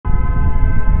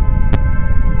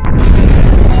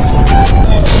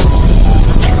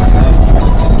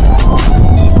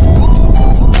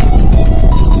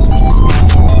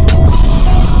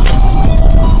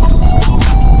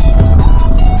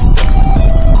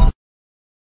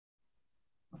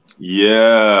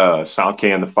Yeah,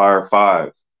 Somké and the Fire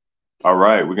Five. All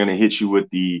right, we're gonna hit you with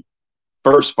the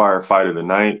first firefight of the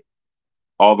night,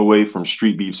 all the way from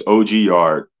Street Beef's OG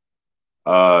yard.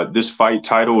 This fight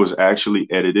title was actually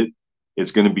edited.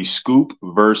 It's gonna be Scoop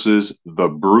versus the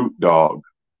Brute Dog.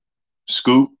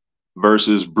 Scoop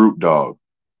versus Brute Dog.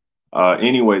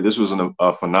 Anyway, this was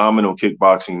a phenomenal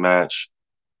kickboxing match.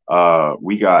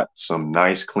 We got some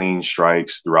nice clean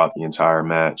strikes throughout the entire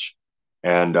match.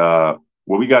 And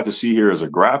what we got to see here is a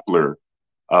grappler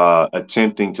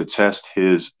attempting to test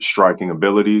his striking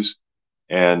abilities.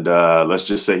 And let's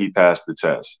just say he passed the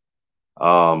test.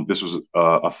 This was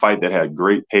a fight that had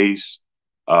great pace,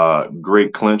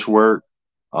 great clinch work,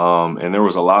 and there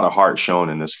was a lot of heart shown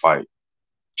in this fight.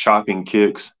 Chopping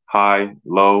kicks, high,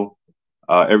 low,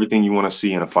 everything you want to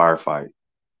see in a firefight.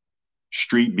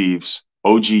 Street Beefs,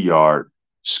 OG Yard,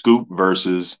 Scoop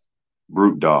versus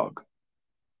Brute Dog,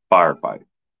 firefight.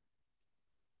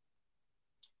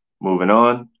 Moving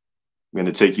on, I'm going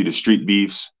to take you to Street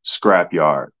Beefs, Scrap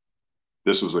Yard.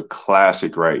 This was a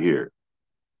classic right here.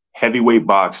 Heavyweight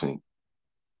boxing,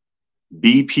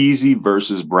 B Peasy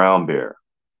versus Brown Bear.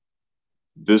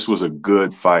 This was a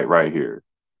good fight right here.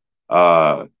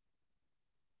 Uh,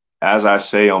 as I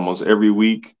say almost every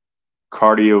week,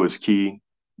 cardio is key,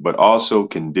 but also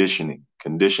conditioning.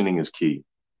 Conditioning is key.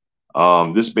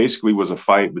 This basically was a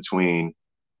fight between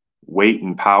weight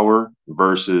and power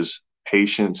versus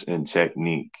patience and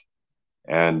technique.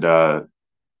 And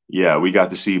yeah, we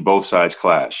got to see both sides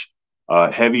clash.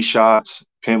 Heavy shots,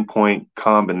 pinpoint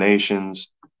combinations,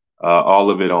 all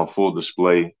of it on full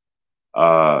display.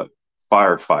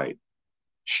 Firefight,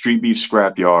 Street Beef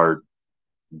Scrapyard,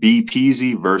 B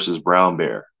Peasy versus Brown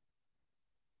Bear.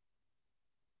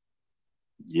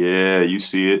 Yeah, you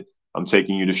see it. I'm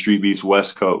taking you to Street Beef's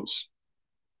West Coast.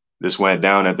 This went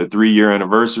down at the 3-year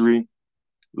anniversary.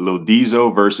 Lil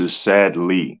Diesel versus Sad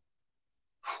Lee.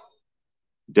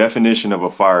 Definition of a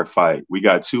firefight. We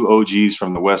got two OGs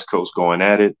from the West Coast going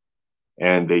at it,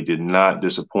 and they did not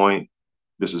disappoint.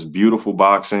 This is beautiful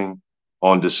boxing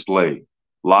on display.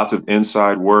 Lots of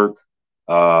inside work,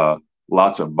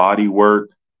 lots of body work.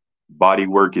 Body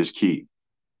work is key.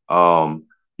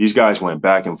 These guys went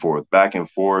back and forth,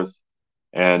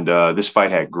 and this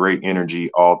fight had great energy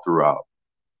all throughout.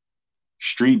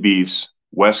 Street Beefs,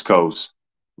 West Coast,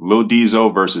 Lil Diesel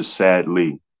versus Sad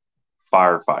Lee,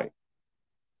 firefight.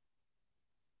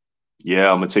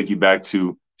 Yeah, I'm gonna take you back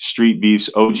to Street Beef's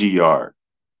OG yard.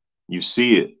 You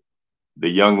see it, the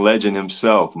young legend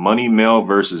himself, Money Mel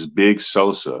versus Big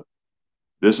Sosa.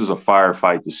 This is a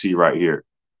firefight to see right here.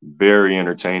 Very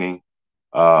entertaining.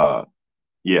 Yeah,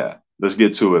 let's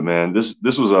get to it, man. This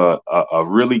was a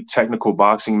really technical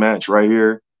boxing match right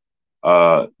here.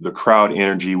 The crowd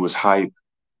energy was hype.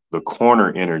 The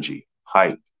corner energy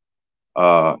hype.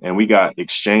 And we got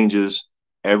exchanges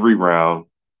every round.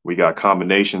 We got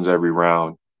combinations every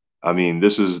round. I mean,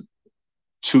 this is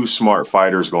two smart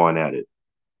fighters going at it.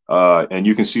 And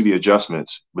you can see the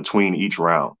adjustments between each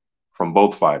round from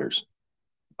both fighters.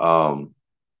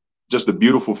 Just a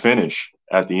beautiful finish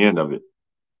at the end of it.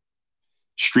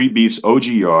 Street Beef's OG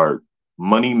yard,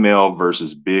 Money Mel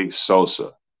versus Big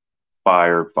Sosa,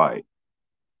 firefight.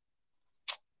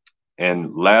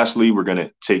 And lastly, we're going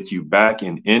to take you back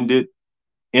and end it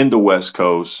in the West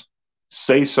Coast.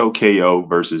 Say So KO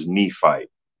versus Knee Fight.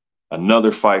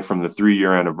 Another fight from the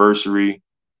 3-year anniversary,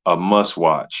 a must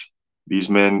watch. These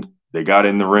men, they got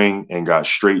in the ring and got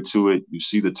straight to it. You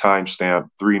see the timestamp,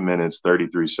 3 minutes,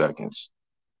 33 seconds.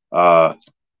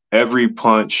 Every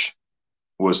punch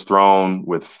was thrown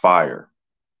with fire.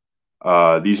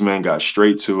 These men got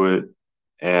straight to it.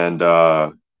 And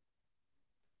I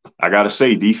got to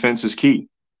say, defense is key.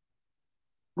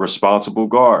 Responsible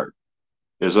guard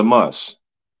is a must.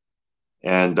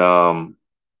 And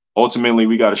ultimately,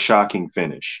 we got a shocking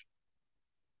finish.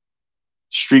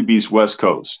 Street Beefs West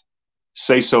Coast.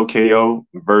 Say So KO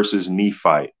versus Knee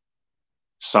Fight.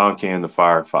 Somké and the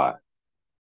Fire 5.